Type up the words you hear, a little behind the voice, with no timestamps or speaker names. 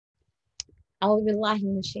أعوذ بالله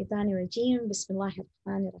من الشيطان الرجيم بسم الله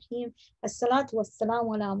الرحمن الرحيم الصلاة والسلام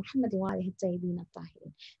على محمد وآله الطيبين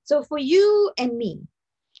الطاهرين. So for you and me,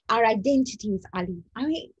 our identity is Ali. I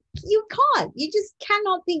mean, you just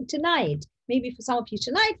cannot think tonight. Maybe for some of you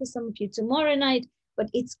tonight, for some of you tomorrow night,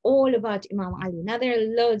 but it's all about Imam Ali. Now, there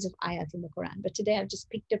are loads of ayat in the Quran, but today I've just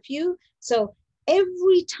picked a few. So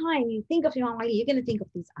every time you think of Imam Ali, you're going to think of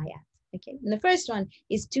these ayat. Okay, and the first one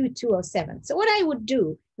is 2207. So what I would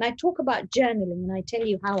do, and I talk about journaling, and I tell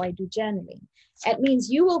you how I do journaling. It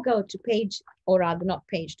means you will go to page, or rather not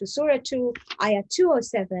page, to Surah 2, ayah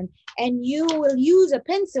 207, and you will use a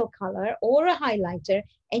pencil color or a highlighter,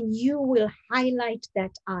 and you will highlight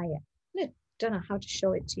that ayah. I don't know how to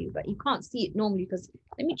show it to you, but you can't see it normally because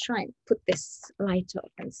let me try and put this light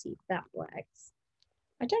up and see if that works.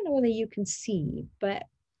 I don't know whether you can see, but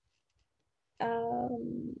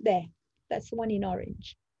there, that's the one in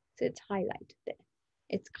orange. So it's highlighted there.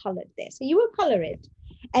 It's colored there. So you will color it.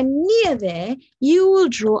 And near there, you will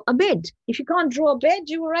draw a bed. If you can't draw a bed,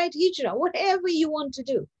 you will write hijrah, whatever you want to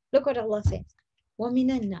do. Look what Allah says. وَمِنَ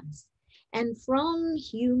النَّاسِ, and from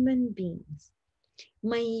human beings.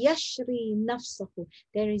 مَنْ يَشْرِي نَفْسَهُ,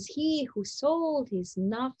 there is he who sold his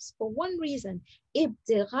nafs for one reason.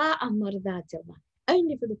 ابْتِغَاءَ مَرْضَاتِ اللَّهِ,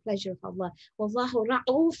 only for the pleasure of Allah. Wallahu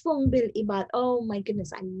ra'ufun bil ibad. Oh my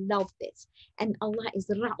goodness, I love this. And Allah is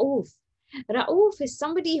Ra'uf. Ra'uf is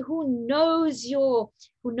somebody who knows your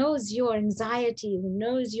anxiety, who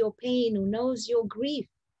knows your pain, who knows your grief.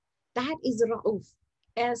 That is Ra'uf.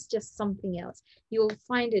 As just something else. You'll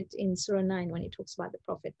find it in Surah 9 when it talks about the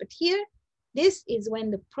Prophet. But here, this is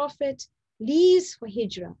when the Prophet leaves for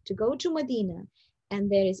Hijrah to go to Medina. And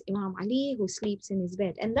there is Imam Ali who sleeps in his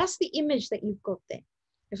bed. And that's the image that you've got there.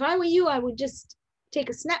 If I were you, I would just take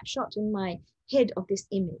a snapshot in my head of this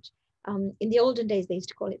image. In the olden days, they used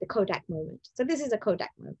to call it the Kodak moment. So this is a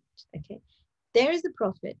Kodak moment, okay? There is the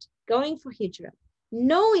Prophet going for Hijrah,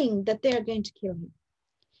 knowing that they're going to kill him.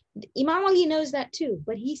 Imam Ali knows that too,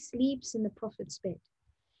 but he sleeps in the Prophet's bed.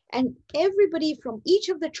 And everybody from each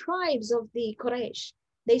of the tribes of the Quraysh,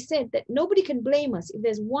 they said that nobody can blame us if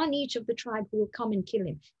there's one each of the tribe who will come and kill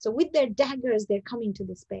him. So with their daggers, they're coming to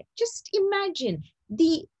this bed. Just imagine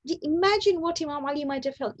imagine what Imam Ali might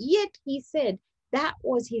have felt. Yet he said that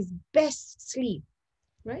was his best sleep,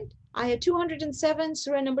 right? Ayah 207,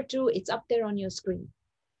 Surah number 2, it's up there on your screen.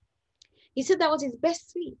 He said that was his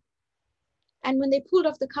best sleep. And when they pulled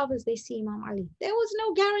off the covers, they see Imam Ali. There was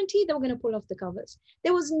no guarantee they were going to pull off the covers.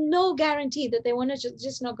 There was no guarantee that they were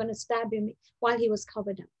just not going to stab him while he was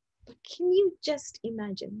covered up. But can you just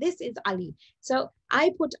imagine? This is Ali. So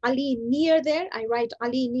I put Ali near there. I write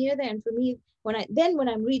Ali near there. And for me, when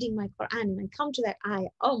I'm reading my Quran and I come to that ayah,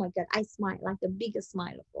 oh my God, I smile like the biggest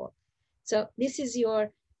smile of all. So this is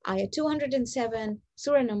your ayah 207,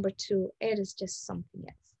 surah number 2. It is just something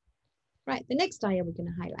else. Right, the next ayah we're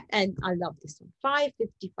going to highlight, and I love this one,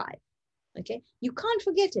 555. Okay, you can't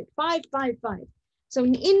forget it, 555. So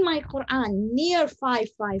in my Quran, near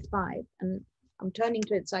 555, and I'm turning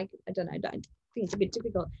to it, so I don't know, I think it's a bit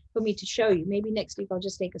difficult for me to show you. Maybe next week I'll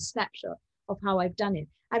just take a snapshot of how I've done it.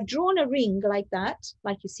 I've drawn a ring like that,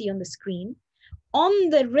 like you see on the screen.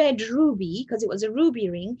 On the red ruby, because it was a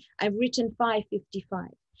ruby ring, I've written 555.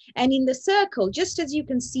 And in the circle, just as you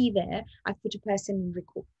can see there, I've put a person in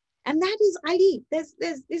ruku. And that is Ali. This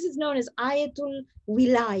is known as Ayatul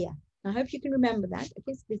Wilaya. I hope you can remember that.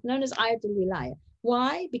 Okay? So it's known as Ayatul Wilaya.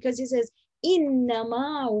 Why? Because it says,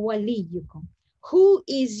 Innama waliyukum. Who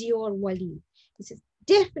is your wali? He says,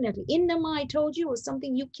 definitely, Innama, I told you, was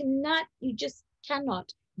something you just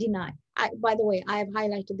cannot deny. By the way, I have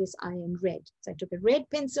highlighted this ayah in red. So I took a red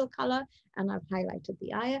pencil color and I've highlighted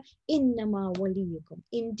the ayah. Innama waliyukum.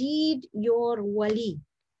 Indeed, your wali.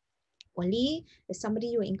 Wali is somebody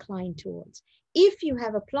you're inclined towards. If you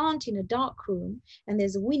have a plant in a dark room and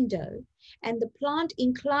there's a window and the plant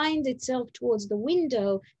inclines itself towards the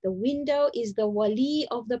window is the wali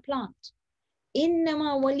of the plant.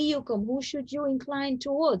 Innama waliyukum, who should you incline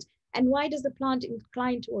towards? And why does the plant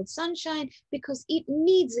incline towards sunshine? Because it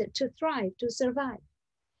needs it to thrive, to survive.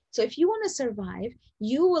 So if you want to survive,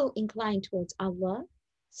 you will incline towards Allah.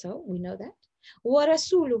 So we know that. Wa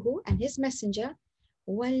rasuluhu, and his messenger.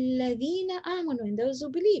 وَالَّذِينَ آمَنُوا, and those who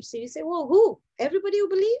believe. So you say, well, who? Everybody who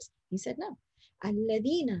believes? He said, no.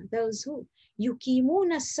 الَّذِينَ, those who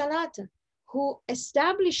يُقِيمُونَ الصَّلَاةَ, who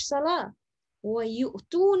establish salah.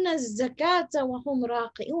 وَيُؤْتُونَ الزَّكَاةَ وَهُمْ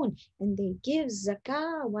رَاقِعُونَ, and they give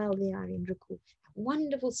zakah while they are in ruku.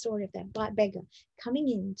 Wonderful story of that beggar coming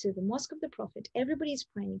into the mosque of the Prophet. Everybody's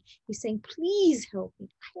praying. He's saying, please help me.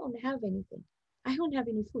 I don't have anything. I don't have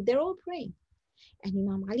any food. They're all praying. And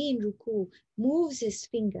Imam Ali in ruku moves his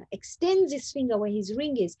finger, extends his finger where his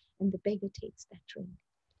ring is, and the beggar takes that ring.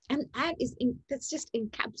 And that's just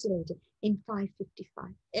encapsulated in 555.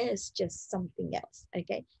 It's just something else.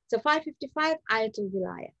 Okay. So 555, Ayatul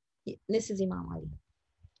Wilayah. This is Imam Ali.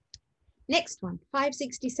 Next one,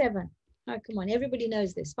 567. Oh, come on, everybody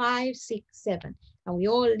knows this. 567. And we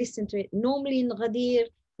all listen to it. Normally in Ghadir,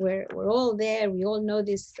 we're all there. We all know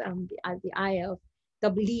this, the ayah of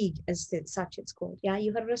Tabligh, as such it's called. Ya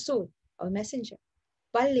Ayyuhar Rasul, or messenger.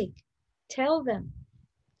 Baligh, tell them.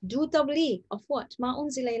 Do tabligh of what? Ma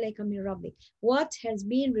unzila ilayka min rabbik. What has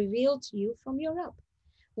been revealed to you from your Rabb.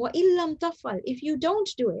 Wa illam tafal. If you don't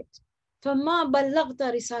do it, fama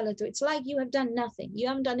ballaghta risalatu. It's like you have done nothing. You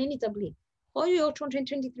haven't done any tabligh. All your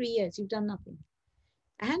 23 years, you've done nothing.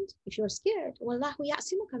 And if you're scared, Wallahu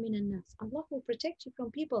ya'simuka minan nas. Allah will protect you from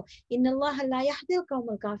people. Inna Allah la yahdil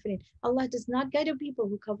qawmal kafirin. Allah does not guide people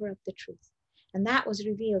who cover up the truth. And that was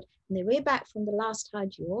revealed on their way back from the last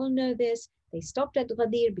Hajj. You all know this. They stopped at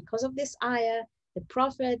Ghadir because of this ayah. The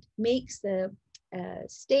Prophet makes the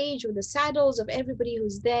stage with the saddles of everybody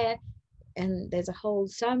who's there. And there's a whole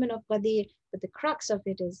sermon of Ghadir. But the crux of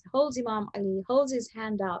it is, holds Imam Ali, holds his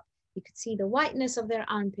hand up. You could see the whiteness of their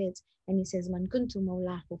armpits. And he says, Man kuntu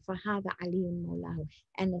mawlahu, fahada aliyun mawlahu.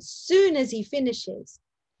 And as soon as he finishes,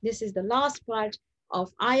 this is the last part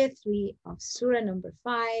of ayah 3 of surah number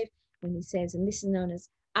 5, when he says, and this is known as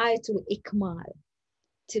ayatul ikmal,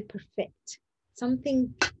 to perfect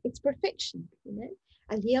something. It's perfection, you know.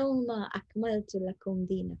 Al-yawma akmaltu lakum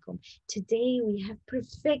dinakum. Today we have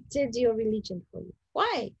perfected your religion for you.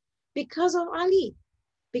 Why? Because of Ali,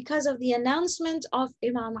 because of the announcement of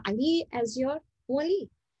Imam Ali as your wali.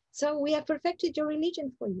 So we have perfected your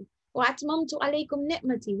religion for you. Wa atmamtu alaykum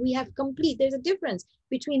ni'mati. We have complete. There's a difference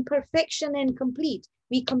between perfection and complete.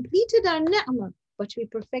 We completed our ni'mah, but we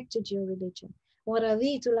perfected your religion. Wa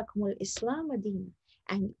raditu lakum al-islam adina.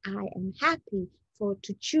 And I am happy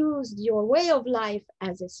to choose your way of life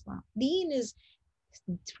as Islam. Deen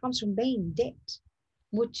comes from paying debt.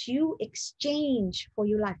 What you exchange for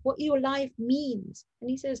your life, what your life means. And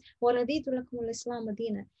he says, وَرَضِيتُ لَكُمُ الْإِسْلَامَ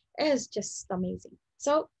دِينًا. Is just amazing.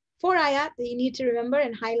 So 4 ayat that you need to remember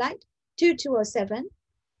and highlight: 2207,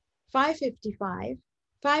 555,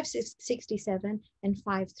 567, and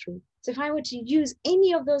 53. So if I were to use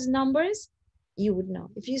any of those numbers, you would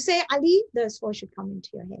know. If you say Ali, those 4 should come into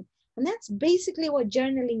your head. And that's basically what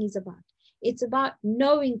journaling is about. It's about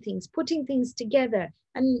knowing things, putting things together.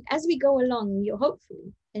 And as we go along, you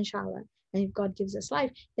hopefully, inshallah, and if God gives us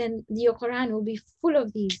life, then your Quran will be full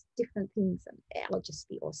of these different things, and it'll just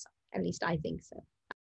be awesome. At least I think so.